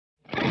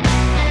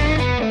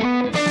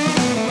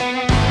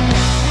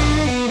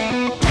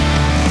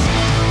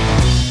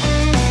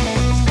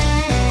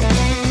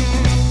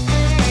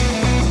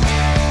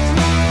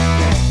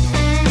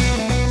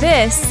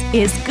This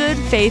is Good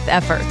Faith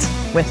Effort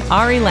with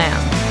Ari Lamb.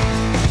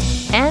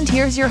 And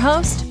here's your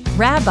host,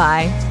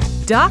 Rabbi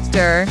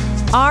Dr.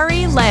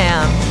 Ari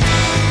Lamb.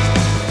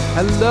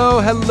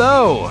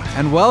 Hello,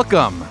 and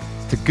welcome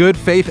to Good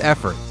Faith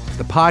Effort,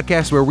 the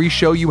podcast where we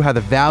show you how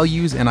the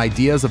values and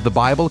ideas of the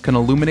Bible can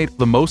illuminate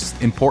the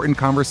most important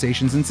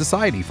conversations in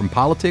society, from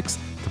politics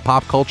to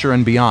pop culture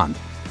and beyond.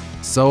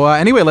 So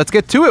anyway, let's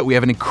get to it. We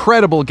have an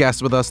incredible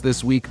guest with us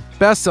this week,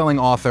 best-selling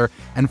author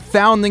and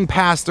founding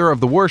pastor of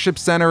the Worship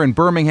Center in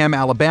Birmingham,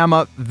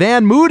 Alabama.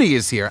 Van Moody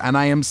is here, and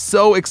I am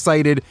so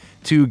excited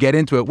to get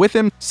into it with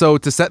him. So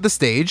to set the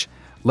stage,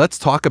 let's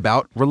talk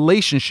about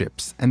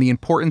relationships and the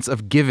importance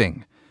of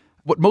giving.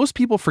 What most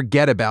people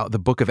forget about the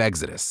book of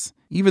Exodus,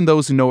 even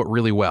those who know it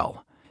really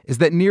well, is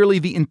that nearly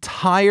the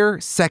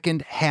entire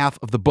second half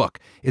of the book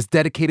is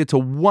dedicated to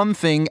one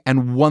thing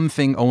and one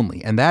thing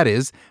only, and that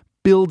is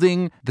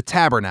building the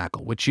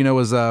tabernacle, which,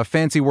 is a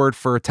fancy word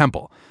for a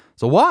temple.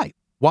 So why?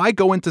 Why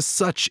go into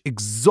such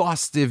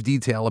exhaustive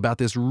detail about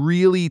this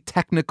really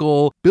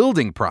technical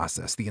building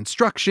process, the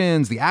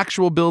instructions, the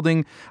actual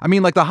building? I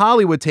mean, like the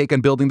Hollywood take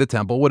on building the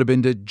temple would have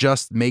been to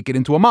just make it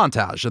into a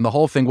montage, and the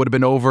whole thing would have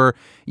been over,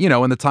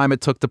 in the time it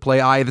took to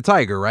play Eye of the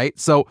Tiger, right?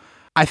 So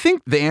I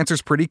think the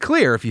answer's pretty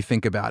clear if you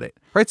think about it,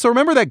 right? So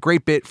remember that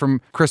great bit from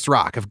Chris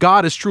Rock. If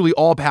God is truly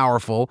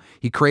all-powerful,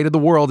 he created the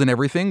world and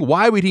everything,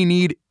 why would he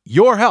need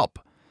your help?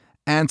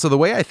 And so the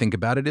way I think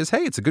about it is,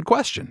 hey, it's a good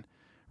question,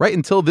 right?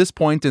 Until this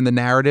point in the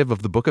narrative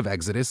of the book of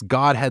Exodus,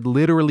 God had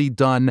literally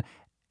done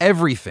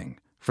everything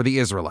for the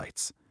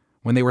Israelites.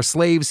 When they were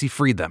slaves, he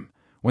freed them.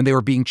 When they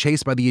were being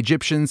chased by the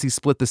Egyptians, he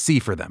split the sea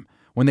for them.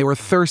 When they were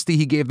thirsty,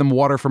 he gave them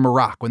water from a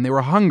rock. When they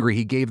were hungry,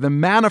 he gave them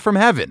manna from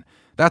heaven.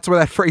 That's where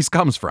that phrase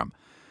comes from.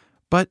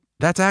 But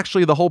that's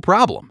actually the whole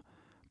problem,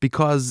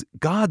 because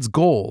God's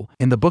goal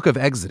in the book of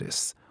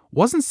Exodus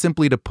wasn't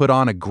simply to put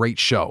on a great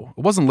show.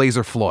 It wasn't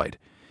Laser Floyd.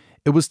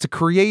 It was to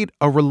create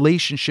a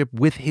relationship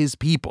with his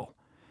people,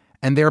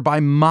 and thereby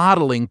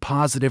modeling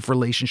positive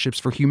relationships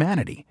for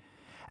humanity.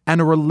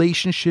 And a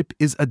relationship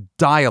is a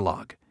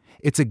dialogue.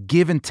 It's a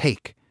give and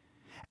take.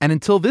 And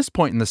until this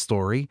point in the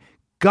story,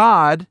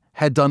 God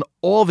had done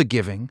all the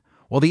giving,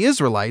 while the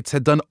Israelites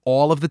had done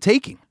all of the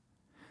taking.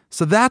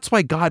 So that's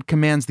why God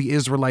commands the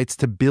Israelites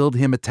to build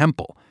him a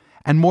temple,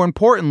 and more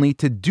importantly,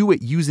 to do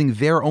it using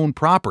their own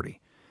property.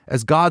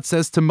 As God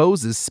says to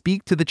Moses,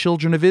 "Speak to the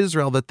children of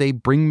Israel that they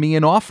bring me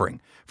an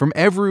offering. From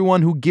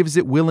everyone who gives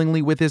it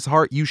willingly with his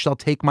heart, you shall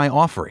take my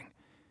offering."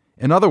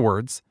 In other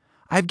words,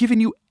 I've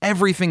given you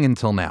everything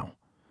until now.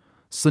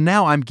 So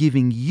now I'm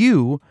giving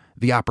you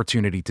the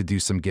opportunity to do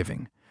some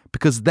giving,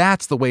 because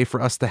that's the way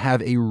for us to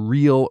have a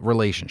real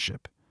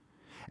relationship.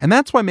 And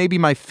that's why maybe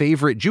my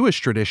favorite Jewish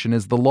tradition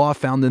is the law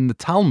found in the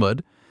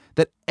Talmud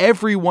that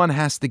everyone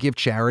has to give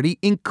charity,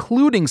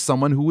 including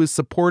someone who is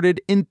supported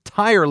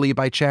entirely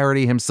by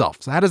charity himself.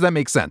 So how does that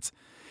make sense?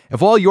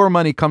 If all your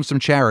money comes from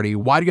charity,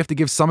 why do you have to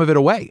give some of it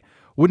away?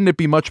 Wouldn't it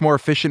be much more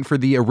efficient for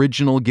the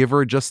original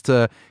giver just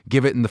to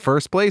give it in the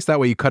first place? That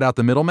way you cut out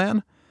the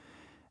middleman?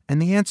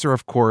 And the answer,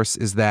 of course,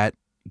 is that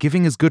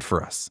giving is good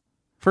for us.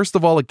 First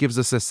of all, it gives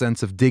us a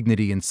sense of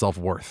dignity and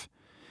self-worth.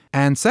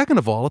 And second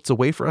of all, it's a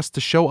way for us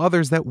to show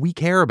others that we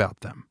care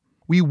about them.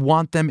 We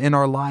want them in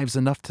our lives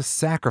enough to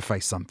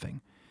sacrifice something.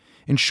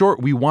 In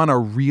short, we want a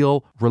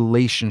real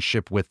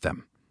relationship with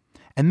them.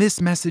 And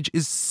this message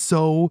is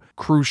so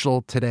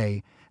crucial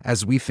today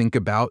as we think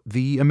about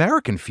the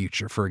American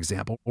future, for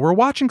example. We're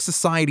watching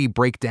society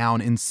break down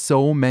in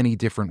so many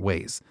different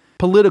ways.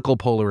 Political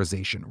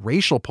polarization,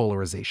 racial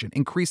polarization,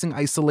 increasing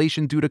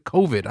isolation due to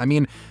COVID. I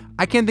mean,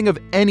 I can't think of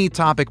any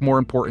topic more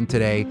important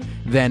today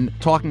than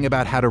talking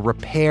about how to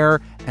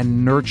repair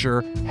and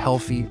nurture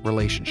healthy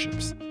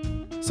relationships.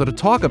 So to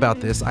talk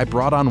about this, I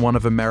brought on one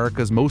of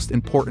America's most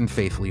important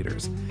faith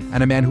leaders,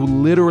 and a man who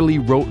literally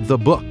wrote the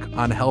book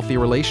on healthy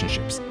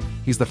relationships.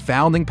 He's the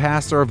founding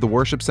pastor of the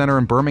Worship Center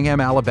in Birmingham,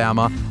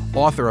 Alabama,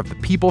 author of The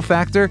People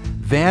Factor,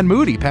 Van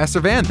Moody. Pastor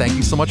Van, thank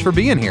you so much for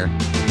being here.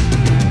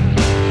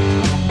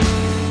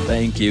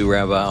 Thank you,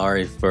 Rabbi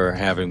Ari, for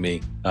having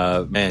me.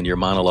 Man, your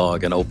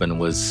monologue and open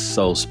was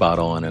so spot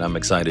on, and I'm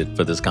excited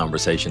for this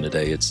conversation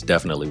today. It's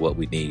definitely what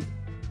we need.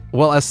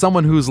 Well, as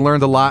someone who's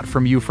learned a lot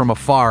from you from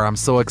afar, I'm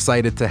so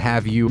excited to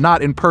have you,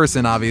 not in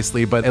person,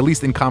 obviously, but at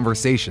least in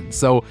conversation.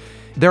 So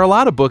there are a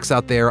lot of books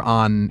out there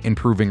on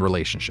improving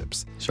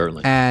relationships.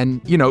 Certainly.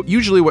 And,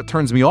 usually what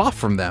turns me off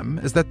from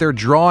them is that they're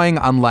drawing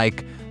on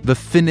the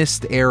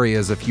thinnest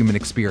areas of human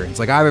experience.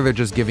 Either they're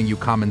just giving you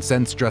common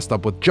sense dressed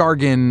up with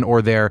jargon,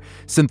 or they're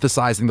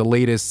synthesizing the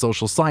latest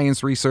social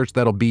science research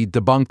that'll be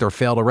debunked or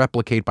fail to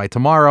replicate by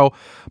tomorrow.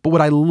 But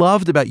what I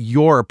loved about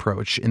your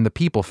approach in The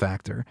People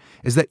Factor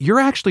is that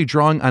you're actually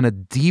drawing on a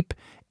deep,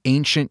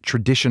 ancient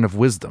tradition of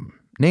wisdom,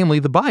 namely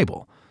the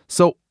Bible.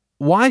 So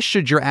why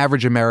should your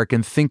average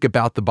American think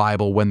about the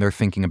Bible when they're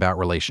thinking about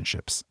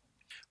relationships?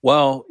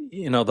 Well,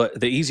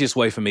 the easiest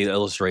way for me to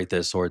illustrate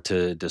this or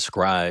to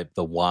describe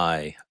the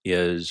why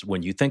is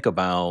when you think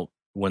about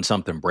when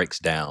something breaks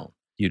down,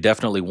 you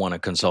definitely want to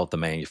consult the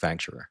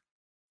manufacturer.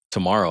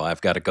 tomorrow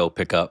I've got to go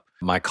pick up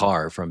my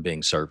car from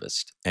being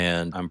serviced.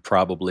 And I'm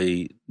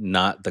probably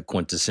not the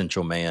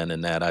quintessential man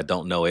in that I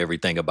don't know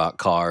everything about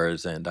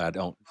cars and I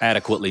don't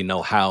adequately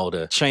know how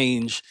to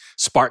change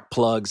spark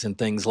plugs and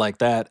things like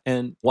that.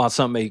 And while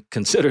some may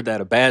consider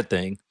that a bad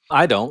thing,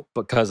 I don't,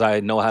 because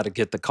I know how to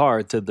get the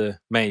car to the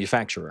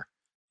manufacturer.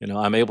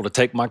 I'm able to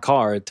take my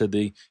car to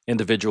the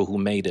individual who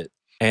made it.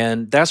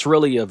 And that's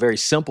really a very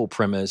simple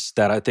premise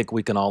that I think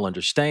we can all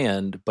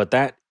understand, but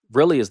that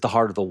really is the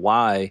heart of the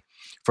why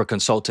for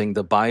consulting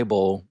the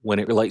Bible when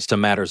it relates to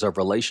matters of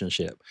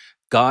relationship.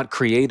 God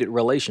created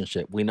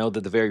relationship. We know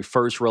that the very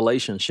first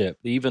relationship,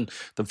 even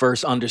the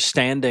first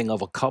understanding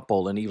of a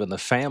couple and even the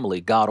family,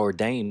 God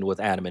ordained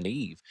with Adam and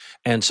Eve.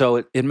 And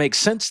so it makes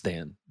sense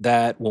then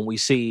that when we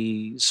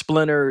see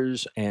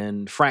splinters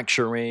and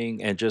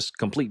fracturing and just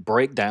complete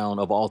breakdown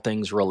of all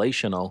things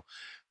relational,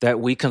 that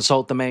we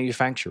consult the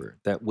manufacturer,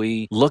 that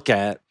we look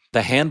at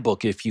the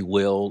handbook, if you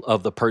will,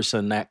 of the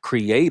person that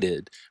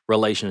created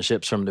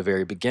relationships from the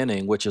very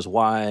beginning, which is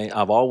why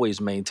I've always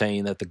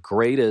maintained that the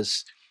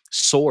greatest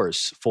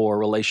source for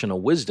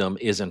relational wisdom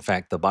is, in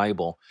fact, the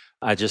Bible.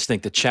 I just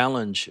think the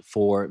challenge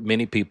for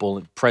many people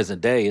in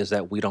present day is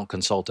that we don't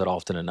consult it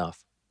often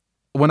enough.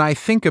 When I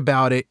think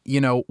about it,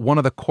 one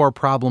of the core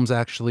problems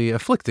actually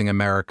afflicting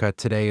America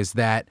today is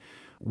that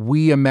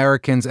we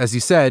Americans, as you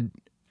said,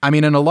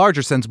 in a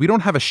larger sense, we don't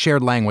have a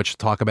shared language to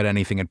talk about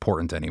anything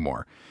important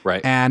anymore. Right.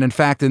 And in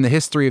fact, in the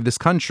history of this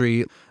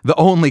country, the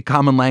only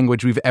common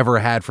language we've ever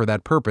had for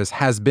that purpose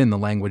has been the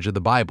language of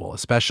the Bible,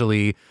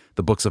 especially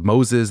the books of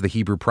Moses, the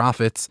Hebrew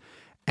prophets.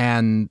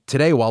 And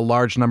today, while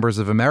large numbers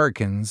of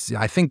Americans,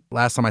 I think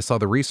last time I saw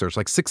the research,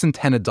 6 in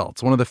 10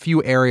 adults, one of the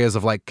few areas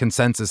of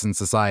consensus in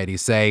society,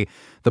 say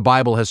the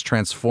Bible has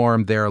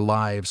transformed their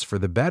lives for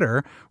the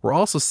better, we're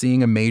also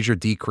seeing a major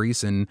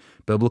decrease in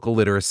biblical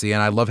literacy.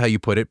 And I love how you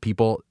put it,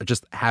 people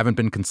just haven't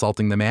been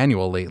consulting the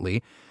manual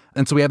lately.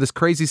 And so we have this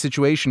crazy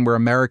situation where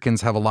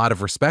Americans have a lot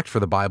of respect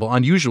for the Bible,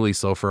 unusually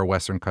so for a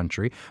Western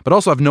country, but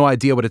also have no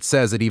idea what it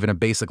says at even a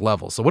basic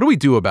level. So what do we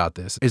do about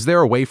this? Is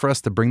there a way for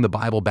us to bring the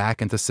Bible back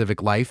into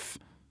civic life?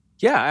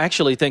 Yeah, I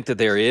actually think that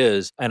there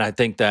is. And I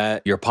think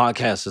that your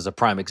podcast is a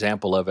prime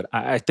example of it.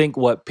 I think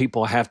what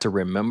people have to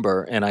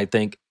remember, and I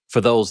think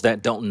for those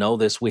that don't know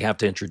this, we have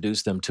to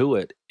introduce them to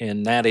it.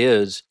 And that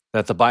is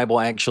that the Bible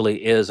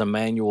actually is a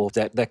manual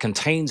that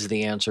contains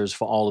the answers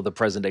for all of the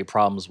present day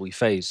problems we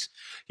face.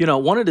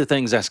 One of the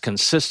things that's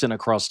consistent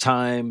across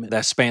time,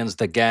 that spans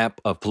the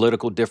gap of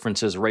political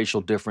differences,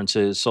 racial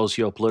differences,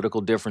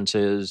 socio-political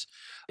differences,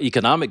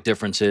 economic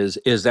differences,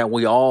 is that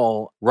we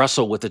all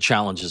wrestle with the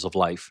challenges of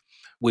life.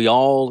 We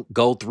all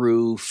go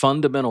through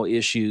fundamental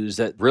issues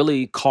that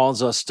really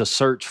cause us to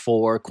search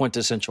for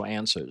quintessential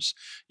answers.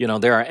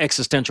 There are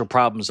existential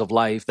problems of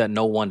life that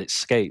no one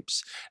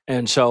escapes.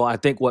 And so I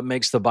think what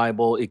makes the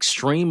Bible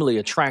extremely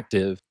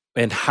attractive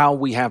and how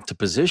we have to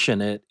position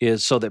it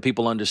is so that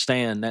people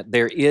understand that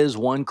there is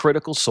one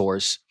critical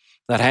source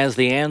that has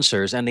the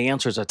answers, and the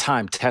answers are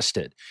time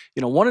tested.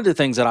 One of the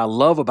things that I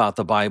love about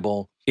the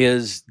Bible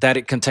is that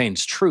it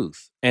contains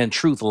truth, and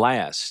truth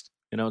lasts.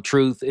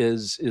 Truth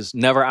is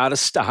never out of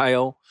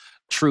style.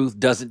 Truth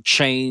doesn't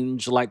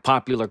change like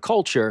popular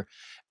culture.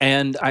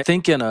 And I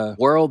think in a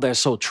world that's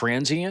so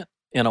transient,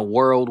 in a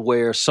world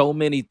where so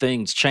many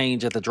things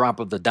change at the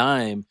drop of the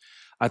dime,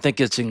 I think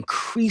it's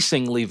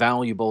increasingly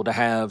valuable to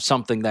have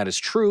something that is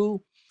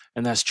true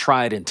and that's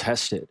tried and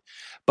tested.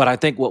 But I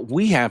think what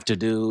we have to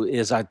do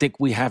is I think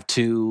we have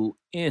to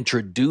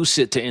introduce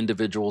it to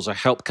individuals or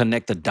help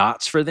connect the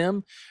dots for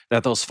them,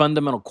 that those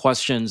fundamental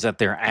questions that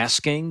they're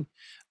asking,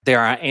 there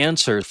are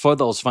answers for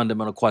those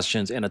fundamental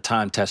questions in a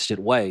time-tested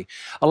way.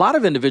 A lot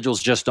of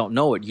individuals just don't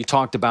know it. You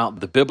talked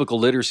about the biblical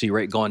literacy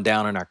rate going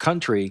down in our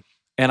country.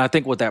 And I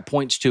think what that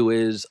points to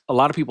is a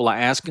lot of people are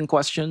asking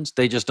questions.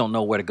 They just don't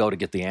know where to go to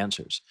get the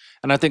answers.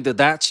 And I think that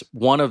that's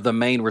one of the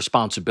main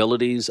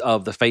responsibilities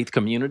of the faith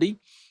community,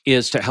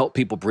 is to help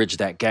people bridge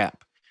that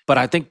gap. But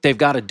I think they've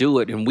got to do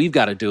it, and we've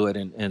got to do it.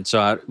 And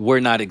so we're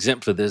not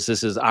exempt for this.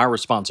 This is our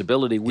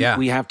responsibility.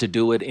 We have to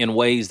do it in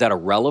ways that are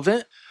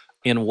relevant,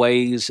 in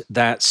ways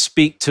that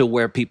speak to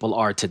where people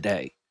are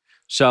today.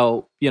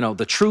 So,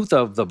 the truth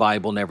of the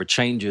Bible never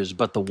changes,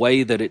 but the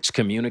way that it's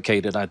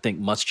communicated, I think,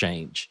 must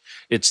change.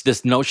 It's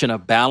this notion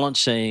of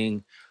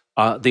balancing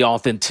the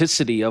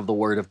authenticity of the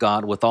Word of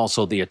God with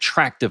also the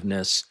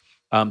attractiveness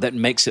that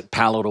makes it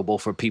palatable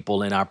for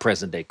people in our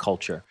present day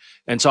culture.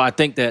 And so I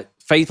think that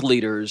faith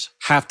leaders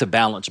have to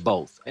balance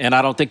both. And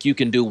I don't think you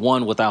can do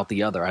one without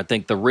the other. I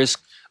think the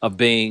risk of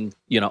being,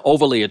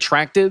 overly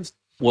attractive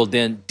will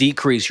then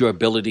decrease your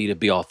ability to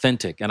be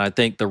authentic. And I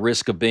think the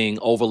risk of being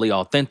overly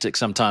authentic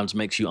sometimes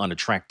makes you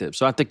unattractive.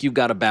 So I think you've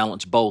got to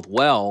balance both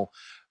well.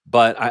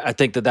 But I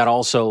think that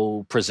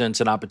also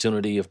presents an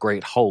opportunity of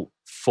great hope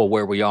for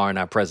where we are in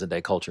our present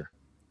day culture.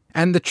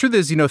 And the truth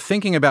is,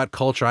 thinking about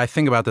culture, I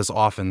think about this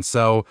often.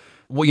 So,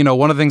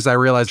 one of the things I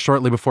realized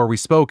shortly before we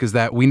spoke is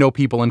that we know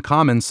people in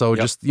common. So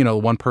just,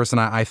 one person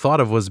I thought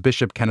of was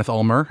Bishop Kenneth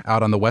Ulmer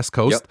out on the West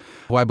Coast,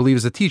 who I believe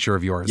is a teacher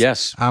of yours.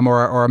 Yes.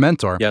 Or a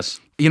mentor. Yes.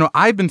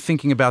 I've been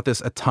thinking about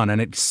this a ton,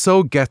 and it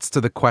so gets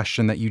to the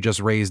question that you just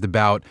raised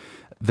about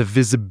the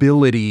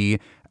visibility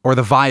or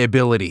the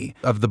viability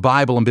of the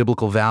Bible and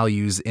biblical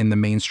values in the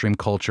mainstream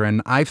culture.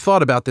 And I've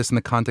thought about this in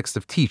the context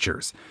of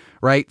teachers,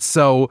 right?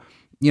 So,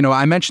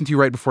 I mentioned to you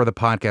right before the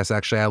podcast,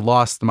 actually, I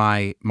lost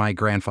my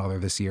grandfather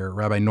this year,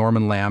 Rabbi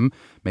Norman Lamb.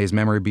 May his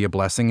memory be a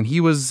blessing. And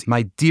he was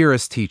my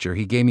dearest teacher.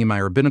 He gave me my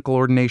rabbinical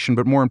ordination,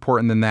 but more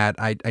important than that,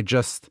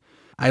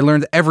 I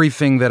learned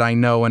everything that I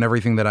know and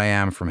everything that I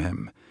am from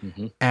him.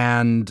 Mm-hmm.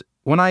 And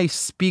when I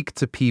speak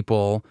to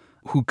people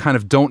who kind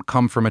of don't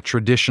come from a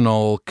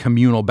traditional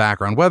communal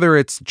background, whether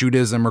it's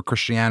Judaism or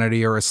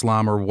Christianity or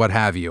Islam or what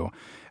have you,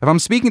 if I'm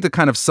speaking to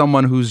kind of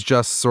someone who's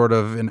just sort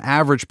of an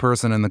average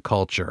person in the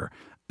culture,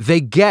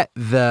 they get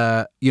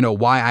the,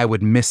 why I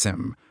would miss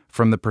him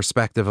from the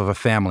perspective of a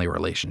family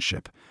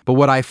relationship. But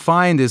what I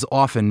find is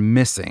often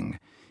missing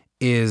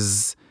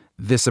is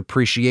this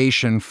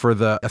appreciation for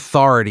the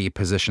authority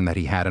position that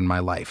he had in my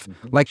life.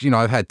 Mm-hmm. Like,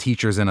 I've had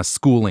teachers in a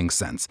schooling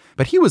sense,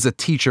 but he was a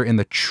teacher in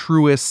the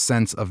truest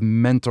sense of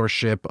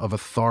mentorship, of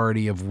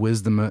authority, of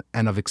wisdom,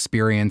 and of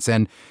experience.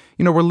 And,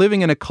 we're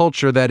living in a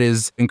culture that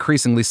is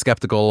increasingly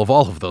skeptical of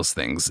all of those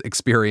things.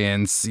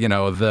 Experience,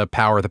 the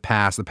power of the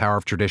past, the power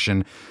of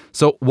tradition.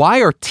 So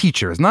why are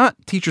teachers, not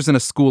teachers in a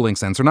schooling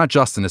sense, or not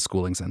just in a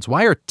schooling sense,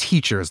 why are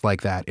teachers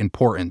like that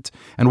important?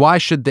 And why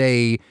should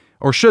they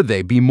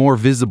be more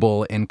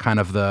visible in kind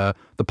of the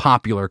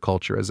popular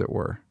culture, as it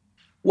were?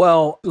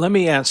 Well, let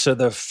me answer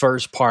the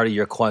first part of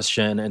your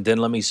question, and then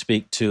let me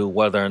speak to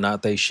whether or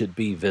not they should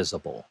be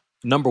visible.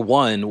 Number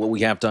one, what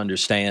we have to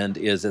understand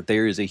is that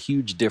there is a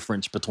huge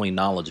difference between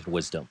knowledge and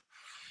wisdom.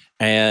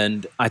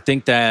 And I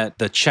think that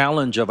the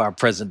challenge of our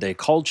present day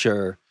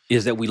culture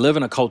is that we live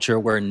in a culture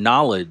where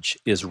knowledge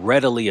is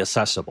readily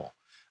accessible.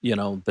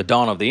 The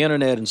dawn of the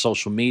internet and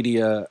social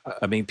media,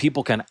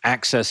 people can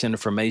access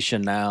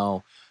information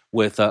now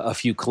with a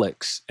few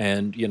clicks.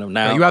 And,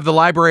 now you have the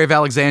Library of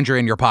Alexandria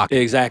in your pocket.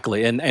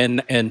 Exactly.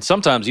 And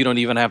sometimes you don't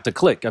even have to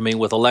click.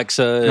 With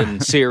Alexa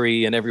and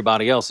Siri and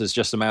everybody else, it's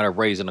just a matter of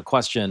raising a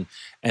question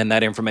and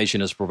that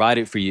information is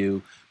provided for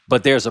you.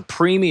 But there's a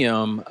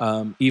premium,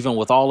 even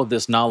with all of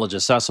this knowledge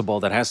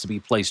accessible, that has to be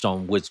placed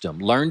on wisdom,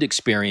 learned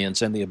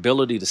experience, and the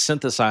ability to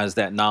synthesize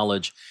that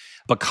knowledge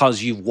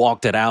because you've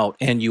walked it out.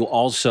 And you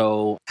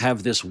also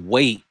have this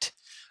weight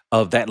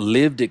of that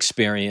lived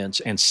experience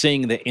and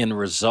seeing the end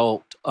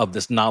result of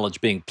this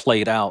knowledge being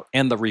played out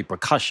and the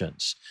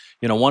repercussions.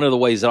 One of the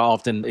ways that I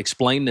often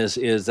explain this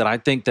is that I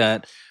think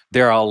that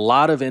there are a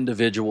lot of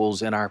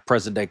individuals in our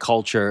present day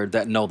culture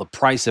that know the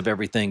price of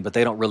everything, but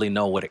they don't really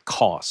know what it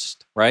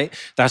costs, right?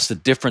 That's the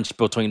difference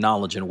between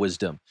knowledge and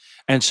wisdom.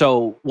 And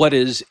so what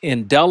is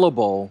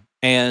indelible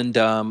and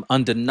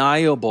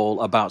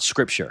undeniable about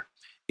Scripture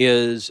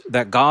is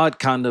that God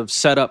kind of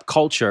set up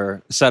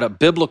culture, set up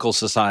biblical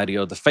society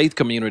or the faith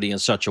community in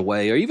such a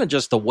way, or even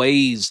just the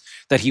ways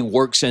that he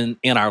works in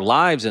our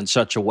lives in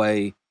such a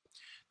way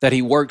that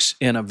he works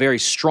in a very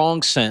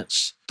strong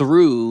sense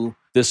through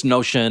this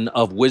notion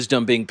of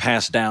wisdom being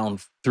passed down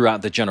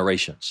throughout the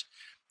generations.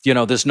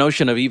 This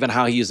notion of even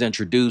how he is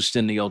introduced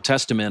in the Old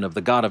Testament of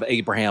the God of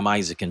Abraham,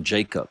 Isaac, and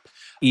Jacob,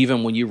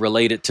 even when you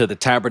relate it to the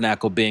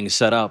tabernacle being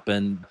set up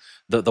and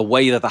the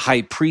way that the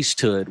high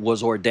priesthood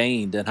was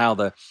ordained and how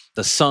the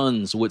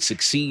sons would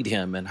succeed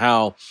him and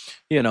how,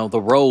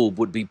 the robe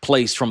would be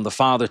placed from the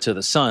father to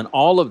the son.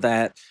 All of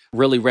that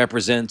really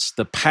represents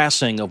the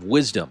passing of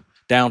wisdom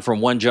down from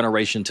one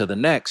generation to the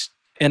next.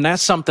 And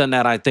that's something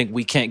that I think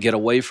we can't get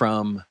away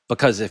from,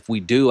 because if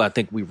we do, I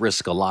think we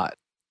risk a lot.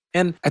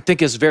 And I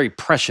think it's very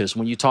precious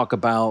when you talk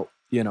about,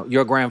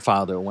 your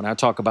grandfather, when I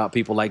talk about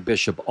people like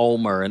Bishop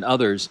Ulmer and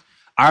others,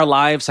 our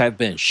lives have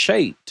been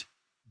shaped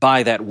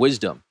by that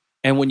wisdom.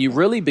 And when you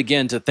really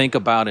begin to think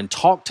about and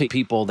talk to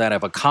people that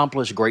have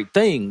accomplished great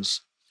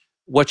things,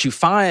 what you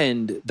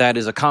find that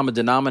is a common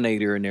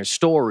denominator in their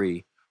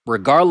story,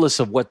 regardless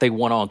of what they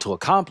went on to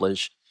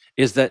accomplish,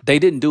 is that they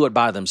didn't do it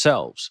by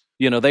themselves.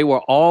 They were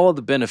all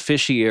the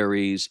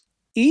beneficiaries,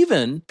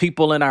 even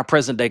people in our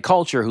present day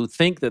culture who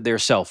think that they're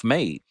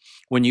self-made.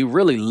 When you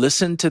really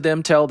listen to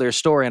them tell their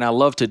story, and I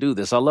love to do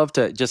this, I love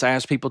to just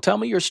ask people, tell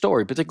me your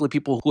story, particularly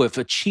people who have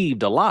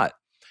achieved a lot.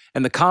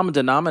 And the common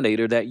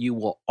denominator that you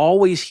will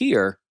always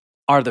hear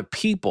are the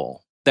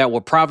people that were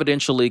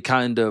providentially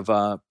kind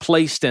of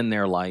placed in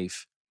their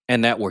life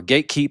and that were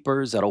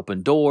gatekeepers, that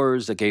opened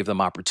doors, that gave them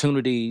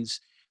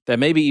opportunities, that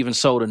maybe even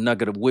sowed a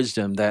nugget of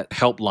wisdom that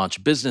helped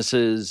launch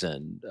businesses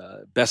and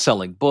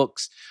best-selling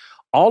books.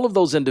 All of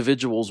those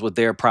individuals were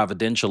there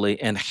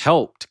providentially and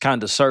helped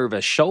kind of serve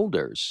as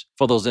shoulders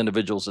for those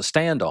individuals to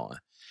stand on.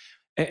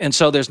 And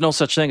so there's no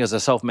such thing as a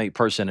self-made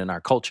person in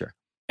our culture.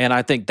 And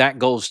I think that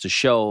goes to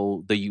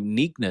show the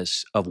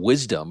uniqueness of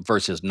wisdom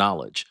versus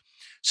knowledge.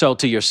 So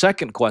to your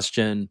second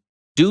question,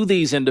 do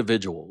these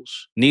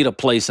individuals need a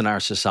place in our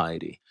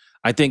society?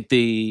 I think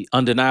the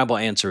undeniable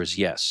answer is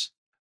yes.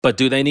 But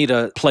do they need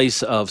a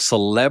place of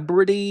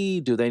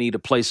celebrity? Do they need a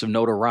place of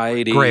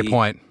notoriety? Great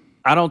point.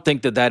 I don't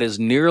think that is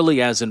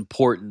nearly as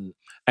important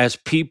as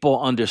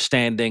people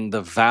understanding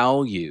the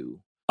value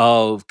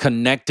of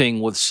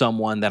connecting with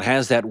someone that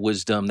has that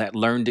wisdom, that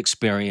learned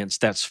experience,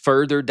 that's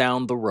further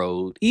down the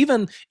road.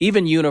 Even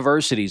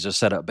universities are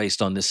set up based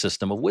on this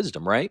system of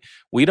wisdom, right?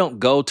 We don't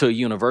go to a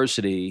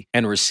university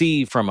and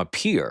receive from a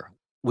peer.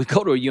 We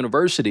go to a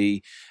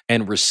university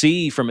and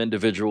receive from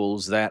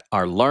individuals that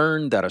are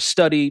learned, that are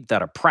studied,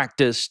 that are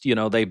practiced.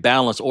 They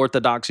balance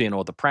orthodoxy and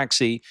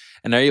orthopraxy,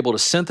 and they're able to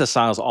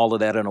synthesize all of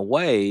that in a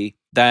way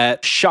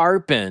that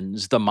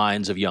sharpens the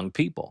minds of young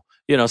people.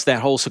 It's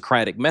that whole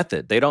Socratic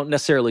method. They don't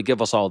necessarily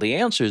give us all the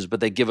answers, but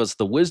they give us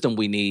the wisdom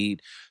we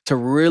need to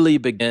really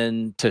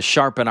begin to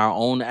sharpen our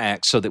own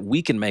acts so that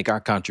we can make our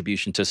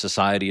contribution to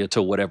society or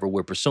to whatever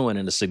we're pursuing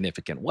in a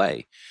significant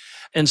way.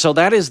 And so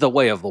that is the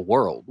way of the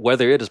world,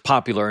 whether it is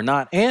popular or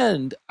not.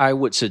 And I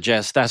would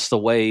suggest that's the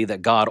way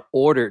that God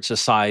ordered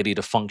society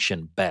to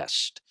function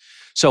best.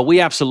 So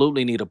we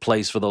absolutely need a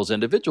place for those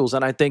individuals.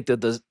 And I think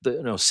that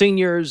the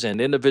seniors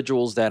and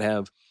individuals that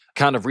have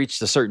kind of reached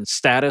a certain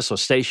status or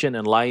station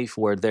in life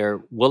where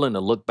they're willing to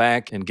look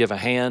back and give a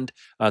hand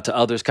to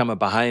others coming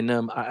behind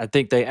them, I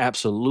think they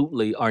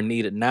absolutely are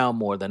needed now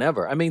more than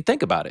ever. I mean,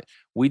 think about it.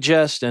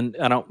 And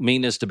I don't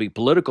mean this to be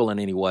political in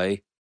any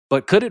way,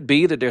 but could it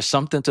be that there's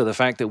something to the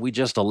fact that we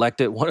just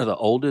elected one of the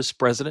oldest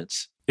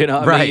presidents?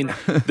 Right.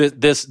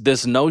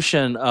 This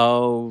notion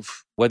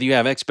of whether you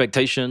have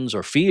expectations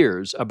or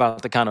fears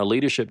about the kind of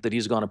leadership that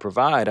he's going to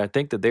provide, I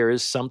think that there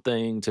is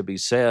something to be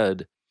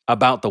said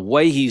about the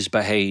way he's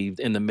behaved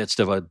in the midst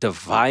of a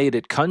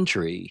divided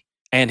country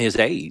and his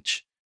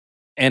age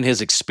and his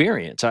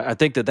experience. I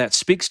think that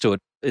speaks to it.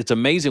 It's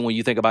amazing when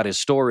you think about his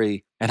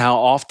story and how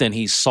often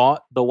he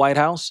sought the White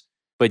House,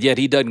 but yet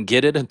he doesn't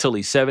get it until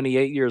he's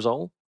 78 years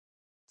old.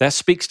 That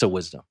speaks to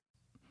wisdom.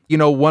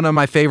 One of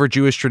my favorite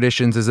Jewish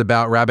traditions is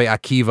about Rabbi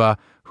Akiva,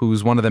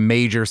 who's one of the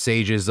major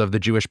sages of the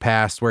Jewish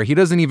past, where he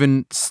doesn't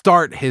even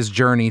start his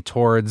journey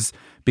towards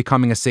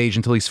becoming a sage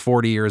until he's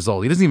 40 years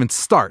old. He doesn't even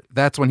start.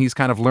 That's when he's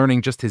kind of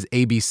learning just his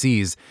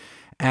ABCs.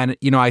 And,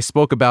 I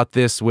spoke about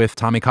this with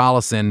Tommy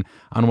Collison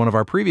on one of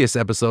our previous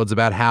episodes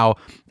about how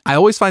I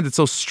always find it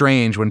so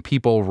strange when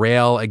people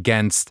rail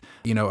against,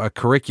 a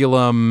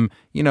curriculum,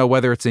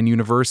 whether it's in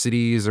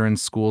universities or in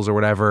schools or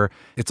whatever.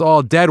 It's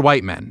all dead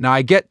white men. Now,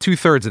 I get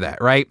 2/3 of that,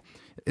 right?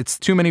 It's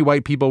too many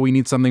white people. We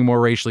need something more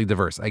racially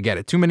diverse. I get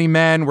it. Too many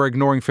men. We're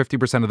ignoring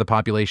 50% of the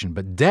population.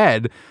 But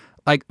dead,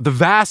 like the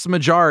vast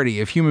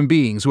majority of human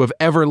beings who have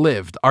ever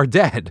lived are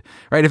dead,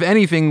 right? If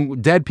anything,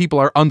 dead people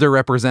are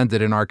underrepresented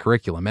in our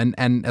curriculum.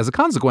 And as a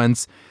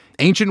consequence,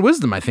 ancient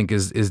wisdom, I think,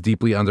 is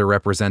deeply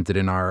underrepresented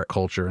in our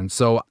culture. And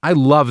so I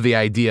love the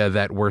idea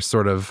that we're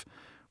sort of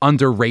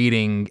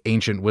underrating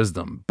ancient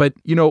wisdom. But,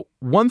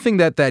 one thing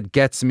that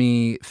gets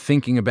me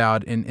thinking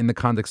about in the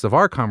context of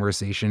our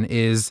conversation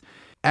is,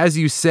 as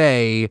you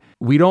say,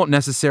 we don't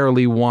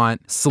necessarily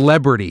want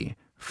celebrity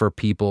for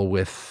people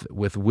with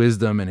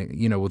wisdom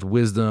and, with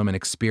wisdom and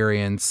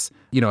experience,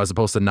 as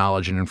opposed to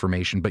knowledge and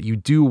information. But you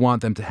do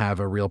want them to have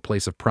a real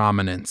place of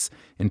prominence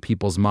in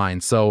people's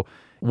minds. So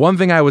one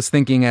thing I was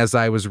thinking as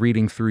I was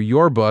reading through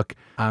your book,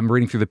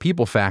 reading through The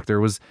People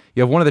Factor, was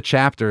you have one of the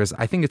chapters,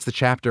 I think it's the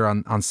chapter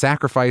on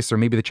sacrifice, or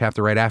maybe the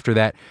chapter right after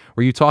that,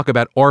 where you talk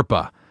about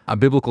Orpah, a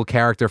biblical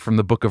character from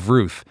the book of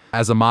Ruth,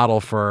 as a model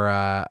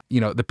for,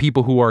 the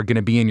people who are going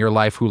to be in your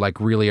life who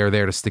really are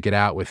there to stick it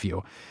out with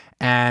you.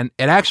 And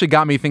it actually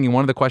got me thinking,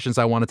 one of the questions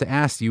I wanted to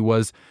ask you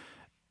was,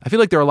 I feel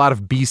like there are a lot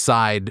of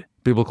B-side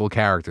biblical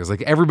characters.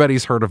 Like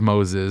everybody's heard of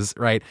Moses,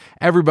 right?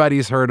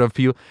 Everybody's heard of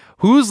people.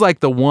 Who's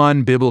the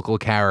one biblical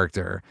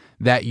character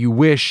that you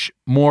wish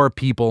more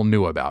people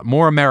knew about,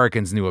 more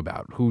Americans knew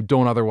about, who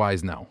don't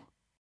otherwise know?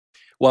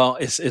 Well,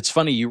 it's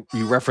funny you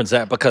reference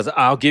that, because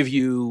I'll give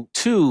you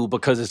two,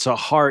 because it's a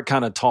hard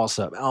kind of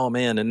toss-up. Oh,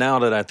 man, and now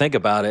that I think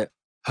about it,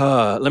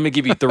 let me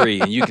give you three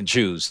and you can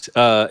choose.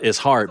 It's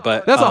hard,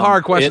 but that's a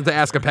hard question to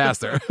ask a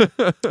pastor.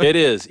 It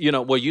is.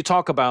 You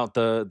talk about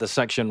the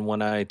section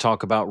when I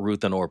talk about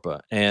Ruth and Orpah,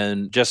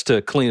 and just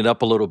to clean it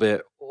up a little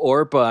bit,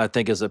 Orpah, I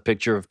think, is a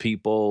picture of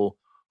people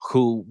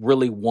who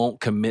really won't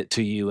commit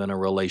to you in a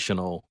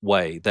relational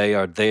way. They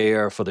are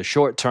there for the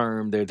short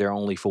term. They're there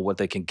only for what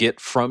they can get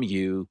from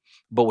you.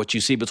 But what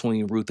you see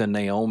between Ruth and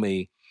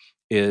Naomi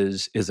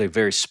is a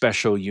very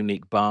special,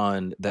 unique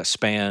bond that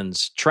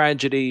spans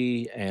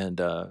tragedy and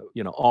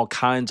all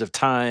kinds of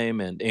time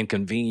and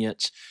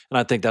inconvenience. And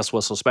I think that's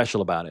what's so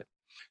special about it.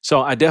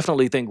 So I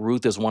definitely think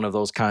Ruth is one of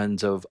those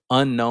kinds of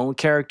unknown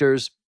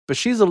characters, but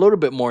she's a little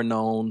bit more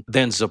known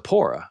than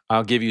Zipporah.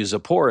 I'll give you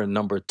Zipporah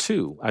number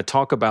 2. I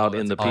talk about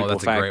in The People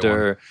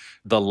Factor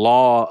the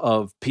law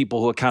of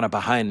people who are kind of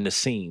behind the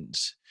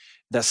scenes.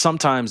 That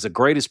sometimes the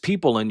greatest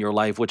people in your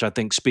life, which I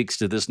think speaks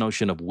to this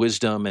notion of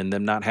wisdom and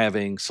them not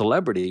having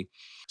celebrity,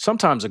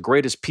 sometimes the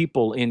greatest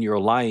people in your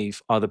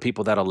life are the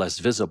people that are less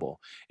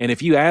visible. And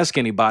if you ask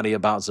anybody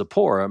about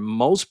Zipporah,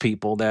 most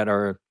people that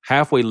are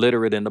halfway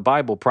literate in the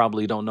Bible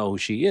probably don't know who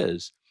she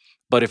is.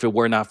 But if it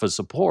were not for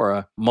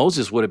Zipporah,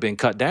 Moses would have been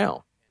cut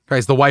down.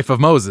 Christ, the wife of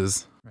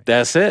Moses.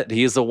 That's it.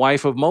 He is the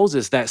wife of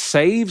Moses that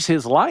saves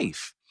his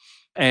life.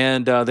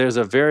 And there's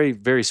a very,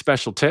 very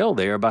special tale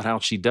there about how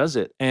she does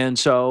it. And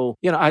so,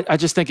 I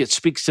just think it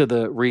speaks to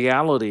the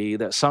reality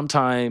that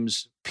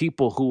sometimes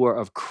people who are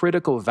of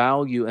critical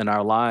value in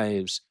our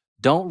lives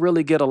don't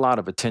really get a lot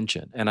of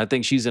attention. And I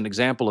think she's an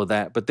example of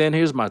that. But then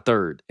here's my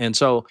third. And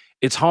so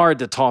it's hard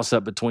to toss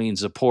up between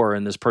Zipporah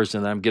and this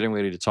person that I'm getting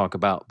ready to talk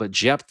about, but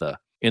Jephthah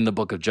in the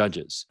book of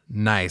Judges.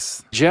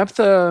 Nice.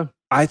 Jephthah,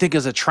 I think,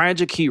 is a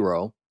tragic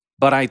hero,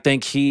 but I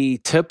think he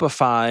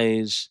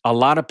typifies a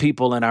lot of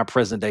people in our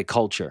present day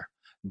culture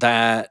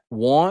that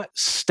want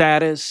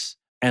status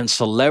and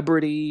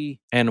celebrity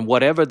and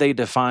whatever they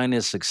define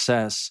as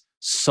success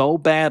so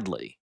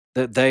badly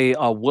that they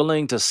are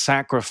willing to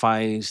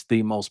sacrifice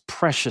the most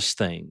precious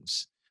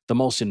things, the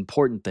most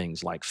important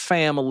things like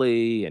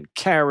family and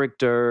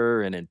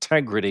character and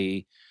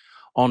integrity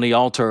on the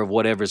altar of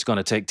whatever it's going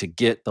to take to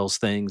get those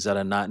things that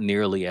are not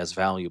nearly as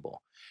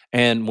valuable.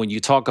 And when you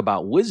talk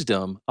about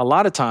wisdom, a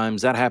lot of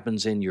times that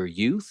happens in your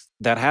youth.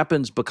 That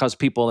happens because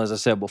people, as I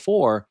said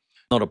before,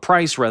 know the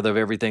price rather of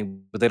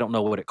everything, but they don't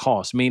know what it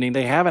costs, meaning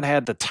they haven't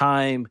had the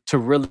time to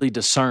really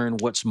discern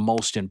what's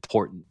most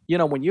important.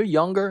 When you're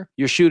younger,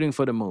 you're shooting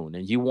for the moon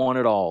and you want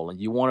it all and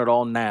you want it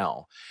all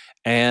now.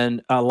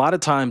 And a lot of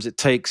times it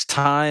takes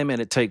time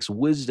and it takes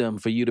wisdom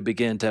for you to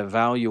begin to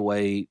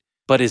evaluate,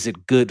 but is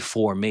it good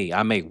for me?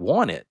 I may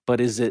want it, but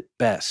is it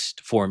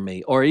best for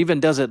me? Or even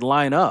does it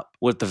line up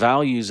with the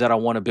values that I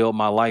want to build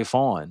my life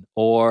on?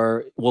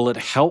 Or will it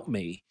help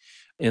me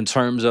in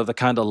terms of the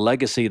kind of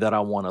legacy that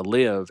I want to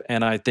live?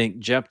 And I think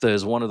Jephthah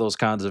is one of those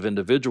kinds of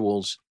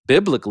individuals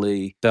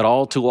biblically that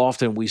all too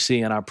often we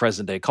see in our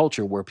present day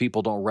culture where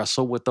people don't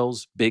wrestle with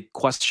those big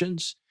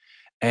questions.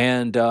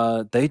 And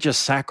they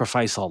just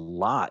sacrifice a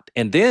lot.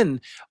 And then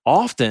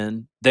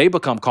often they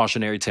become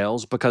cautionary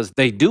tales because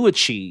they do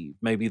achieve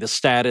maybe the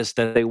status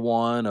that they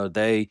want, or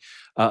they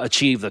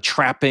achieve the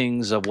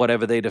trappings of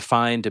whatever they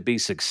define to be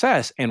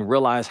success, and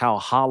realize how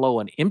hollow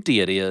and empty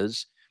it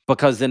is,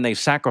 because then they've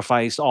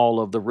sacrificed all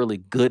of the really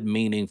good,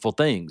 meaningful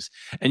things.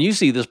 And you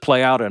see this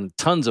play out in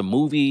tons of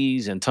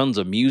movies and tons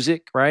of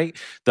music, right?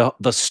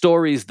 The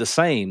story's the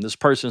same. This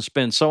person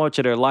spends so much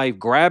of their life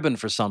grabbing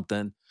for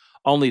something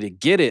only to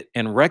get it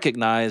and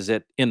recognize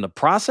that in the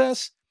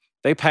process,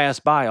 they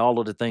passed by all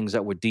of the things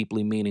that were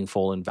deeply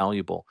meaningful and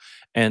valuable.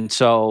 And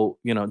so,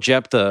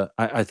 Jephthah,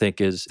 I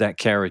think, is that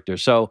character.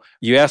 So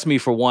you asked me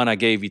for one, I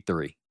gave you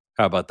three.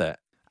 How about that?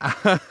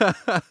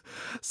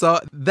 So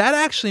that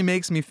actually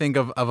makes me think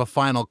of a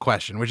final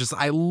question, which is,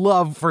 I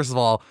love, first of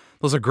all,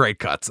 those are great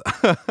cuts.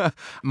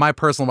 My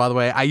personal, by the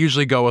way, I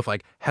usually go with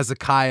like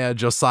Hezekiah,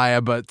 Josiah,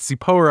 but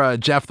Zipporah,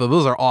 Jephthah,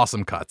 those are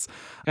awesome cuts.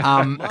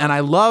 And I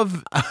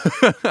love,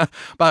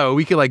 by the way,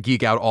 we could like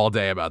geek out all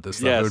day about this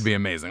stuff. Yes. It would be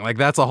amazing. Like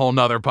that's a whole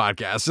nother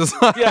podcast,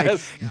 just like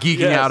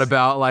geeking out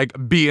about like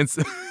being.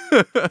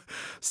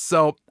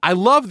 So I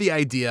love the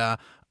idea,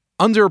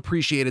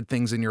 underappreciated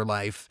things in your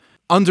life,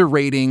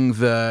 underrating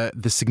the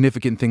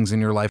significant things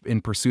in your life in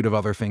pursuit of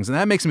other things. And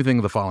that makes me think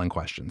of the following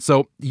question.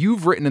 So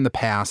you've written in the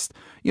past,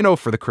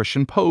 for the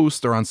Christian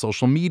Post or on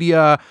social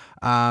media.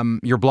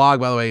 Your blog,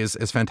 by the way,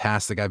 is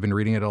fantastic. I've been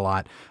reading it a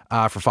lot,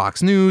 for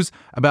Fox News,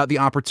 about the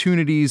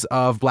opportunities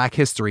of Black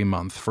History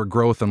Month for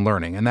growth and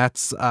learning. And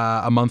that's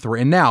a month we're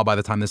in now by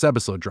the time this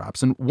episode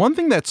drops. And one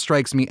thing that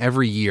strikes me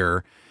every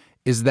year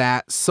is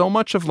that so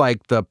much of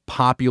like the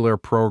popular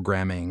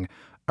programming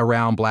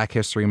around Black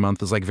History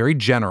Month is like very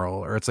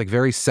general, or it's like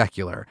very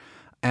secular.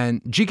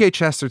 And G.K.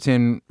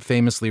 Chesterton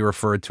famously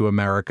referred to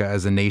America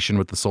as a nation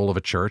with the soul of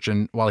a church.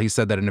 And while he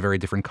said that in a very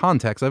different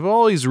context, I've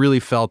always really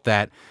felt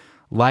that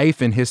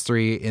life and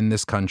history in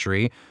this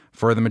country,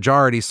 for the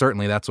majority,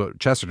 certainly that's what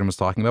Chesterton was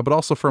talking about, but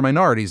also for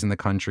minorities in the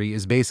country,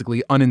 is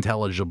basically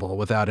unintelligible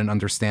without an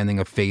understanding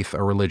of faith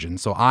or religion.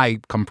 So I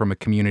come from a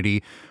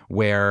community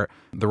where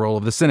the role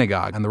of the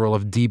synagogue and the role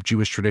of deep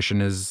Jewish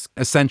tradition is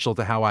essential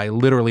to how I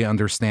literally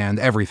understand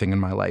everything in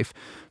my life.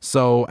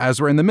 So as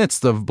we're in the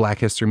midst of Black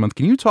History Month,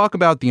 can you talk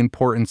about the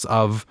importance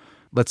of,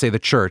 let's say, the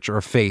church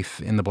or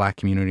faith in the Black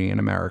community in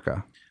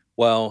America?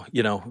 Well,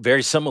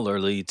 very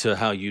similarly to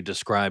how you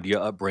described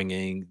your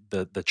upbringing,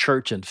 the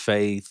church and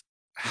faith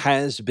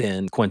has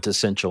been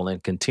quintessential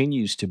and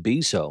continues to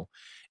be so,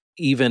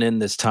 even in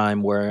this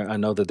time where I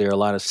know that there are a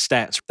lot of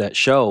stats that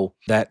show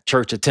that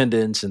church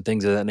attendance and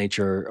things of that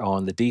nature are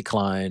on the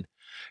decline.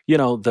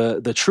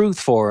 The truth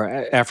for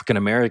African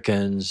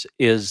Americans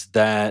is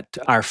that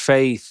our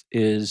faith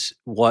is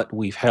what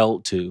we've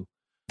held to,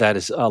 that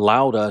has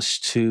allowed us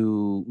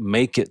to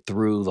make it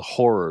through the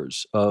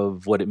horrors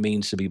of what it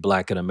means to be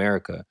Black in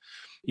America.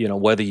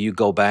 Whether you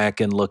go back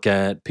and look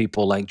at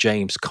people like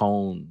James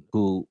Cone,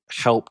 who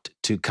helped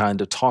to kind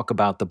of talk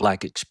about the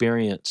Black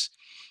experience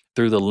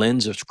through the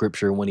lens of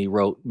Scripture when he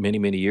wrote many,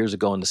 many years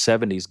ago in the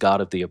 70s, God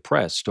of the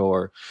Oppressed,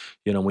 or,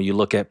 when you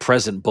look at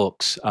present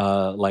books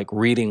like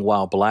Reading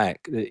While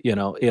Black,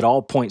 it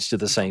all points to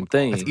the same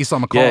thing. That's Esau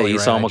McCaulley, Yeah,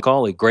 Esau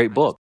Macaulay, great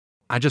book.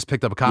 I just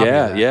picked up a copy of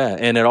that. Yeah,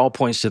 and it all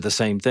points to the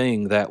same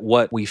thing, that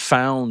what we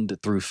found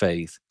through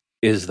faith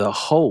is the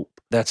hope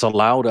that's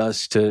allowed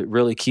us to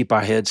really keep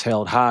our heads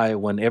held high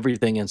when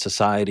everything in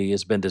society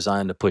has been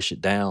designed to push it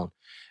down.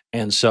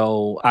 And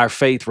so our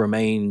faith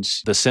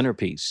remains the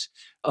centerpiece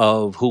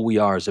of who we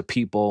are as a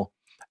people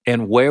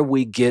and where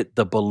we get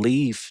the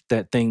belief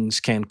that things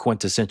can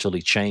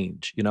quintessentially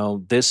change.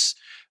 This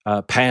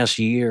past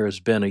year has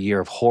been a year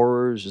of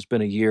horrors. It's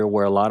been a year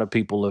where a lot of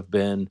people have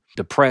been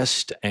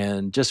depressed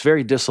and just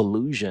very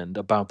disillusioned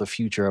about the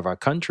future of our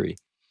country.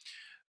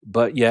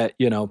 But yet,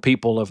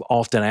 people have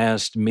often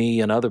asked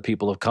me and other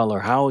people of color,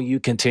 how are you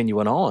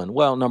continuing on?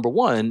 Well, number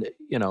one,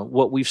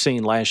 what we've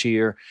seen last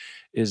year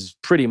is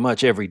pretty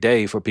much every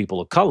day for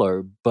people of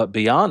color. But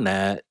beyond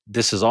that,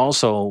 this is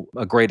also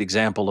a great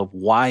example of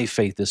why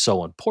faith is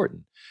so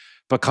important.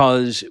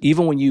 Because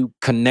even when you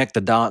connect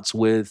the dots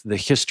with the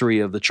history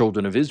of the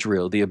children of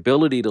Israel, the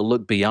ability to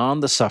look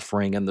beyond the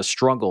suffering and the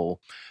struggle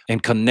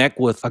and connect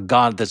with a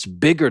God that's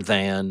bigger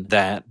than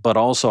that, but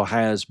also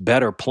has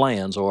better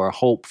plans or a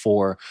hope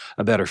for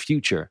a better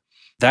future,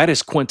 that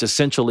is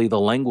quintessentially the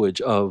language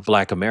of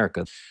Black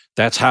America.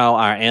 That's how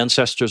our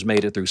ancestors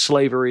made it through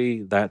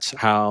slavery. That's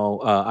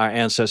how our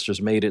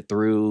ancestors made it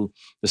through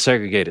the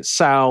segregated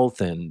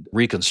South and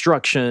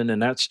Reconstruction.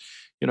 And that's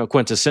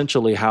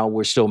quintessentially how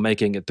we're still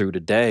making it through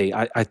today.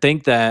 I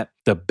think that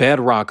the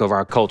bedrock of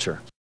our culture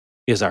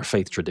is our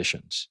faith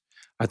traditions.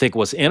 I think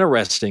what's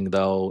interesting,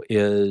 though,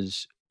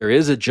 is there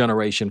is a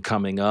generation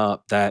coming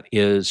up that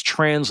is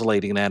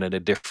translating that in a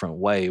different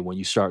way when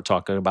you start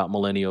talking about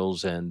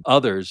millennials and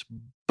others.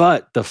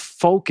 But the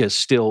focus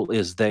still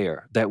is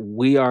there, that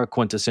we are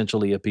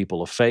quintessentially a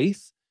people of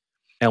faith.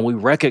 And we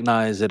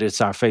recognize that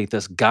it's our faith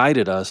that's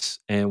guided us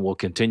and will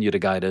continue to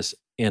guide us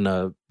in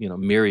a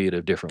myriad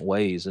of different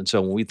ways. And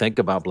so when we think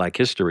about Black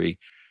history,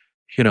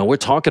 we're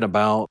talking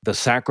about the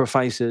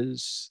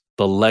sacrifices,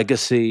 the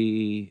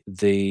legacy,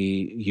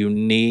 the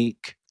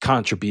unique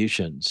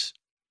contributions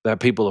that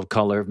people of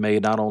color have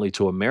made not only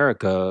to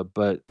America,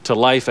 but to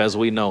life as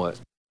we know it.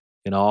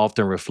 I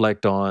often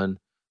reflect on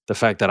the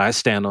fact that I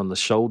stand on the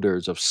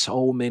shoulders of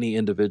so many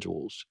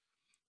individuals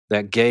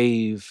that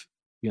gave,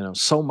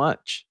 so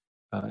much,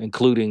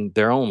 including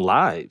their own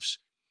lives,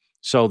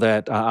 so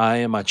that I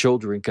and my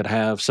children could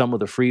have some of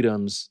the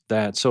freedoms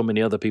that so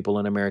many other people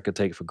in America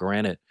take for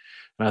granted.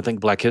 And I think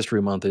Black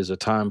History Month is a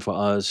time for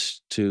us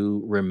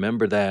to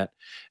remember that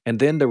and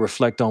then to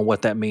reflect on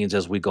what that means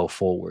as we go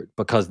forward,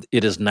 because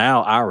it is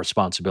now our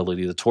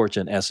responsibility. The torch,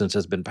 in essence,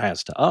 has been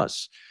passed to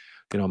us.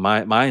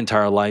 My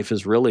entire life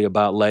is really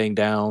about laying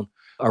down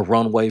a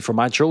runway for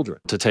my children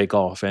to take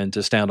off and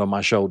to stand on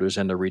my shoulders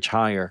and to reach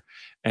higher.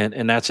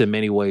 And that's in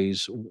many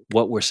ways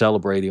what we're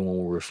celebrating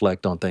when we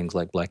reflect on things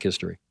like Black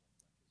history.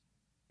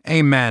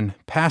 Amen.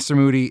 Pastor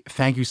Moody,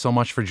 thank you so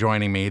much for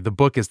joining me. The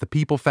book is The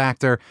People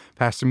Factor.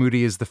 Pastor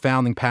Moody is the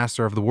founding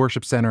pastor of the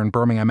Worship Center in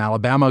Birmingham,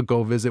 Alabama.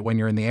 Go visit when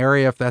you're in the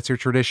area if that's your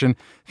tradition.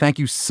 Thank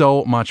you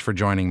so much for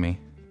joining me.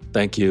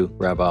 Thank you,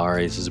 Rabbi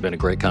Ari. This has been a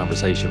great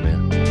conversation,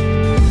 man.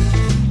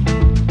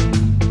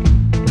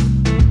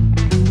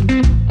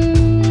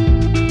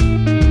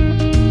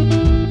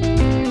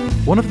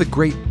 One of the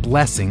great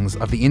blessings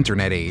of the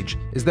internet age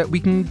is that we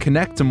can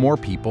connect to more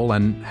people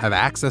and have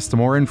access to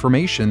more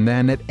information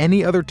than at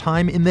any other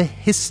time in the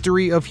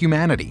history of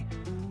humanity.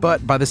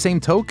 But by the same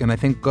token, I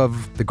think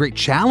of the great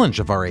challenge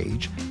of our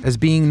age as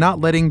being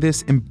not letting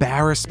this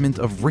embarrassment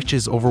of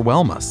riches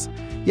overwhelm us.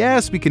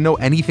 Yes, we can know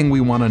anything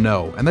we want to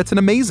know, and that's an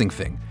amazing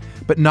thing.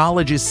 But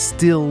knowledge is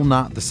still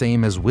not the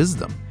same as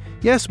wisdom.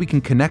 Yes, we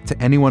can connect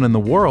to anyone in the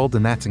world,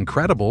 and that's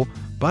incredible,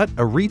 but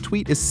a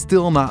retweet is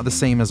still not the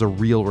same as a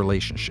real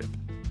relationship.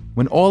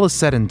 When all is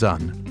said and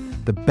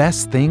done, the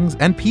best things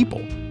and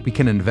people we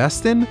can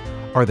invest in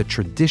are the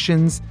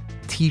traditions,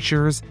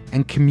 teachers,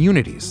 and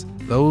communities,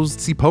 those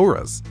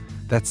tziporas,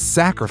 that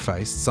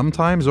sacrifice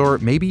sometimes or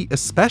maybe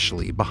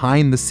especially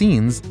behind the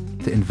scenes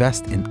to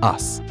invest in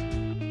us.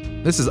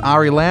 This is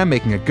Ari Lamb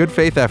making a good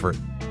faith effort.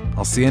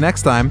 I'll see you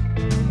next time.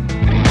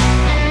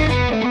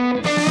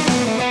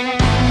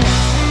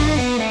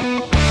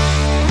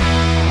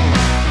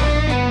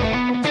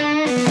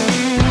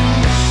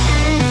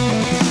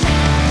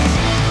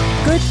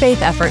 Good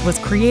Faith Effort was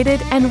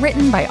created and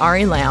written by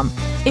Ari Lamb.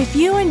 If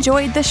you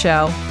enjoyed the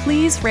show,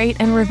 please rate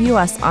and review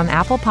us on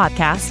Apple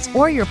Podcasts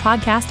or your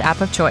podcast app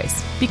of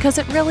choice, because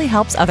it really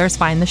helps others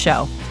find the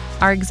show.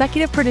 Our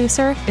executive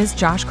producer is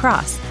Josh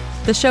Cross.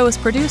 The show is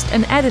produced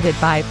and edited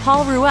by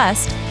Paul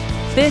Ruest.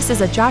 This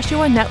is a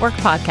Joshua Network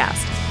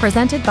podcast,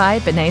 presented by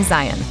B'nai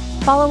Zion.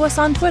 Follow us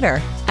on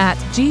Twitter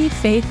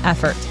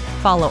 @GFaithEffort.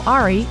 Follow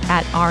Ari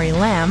 @Ari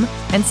Lamb,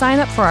 and sign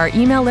up for our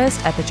email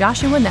list at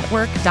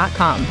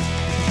thejoshuanetwork.com.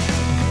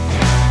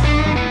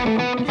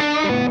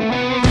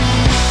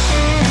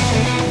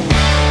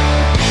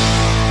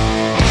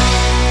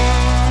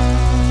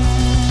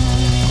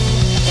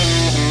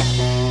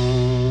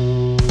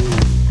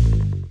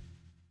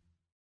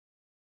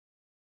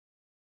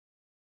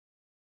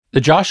 The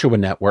Joshua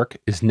Network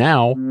is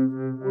now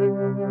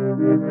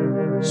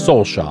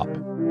Soul Shop.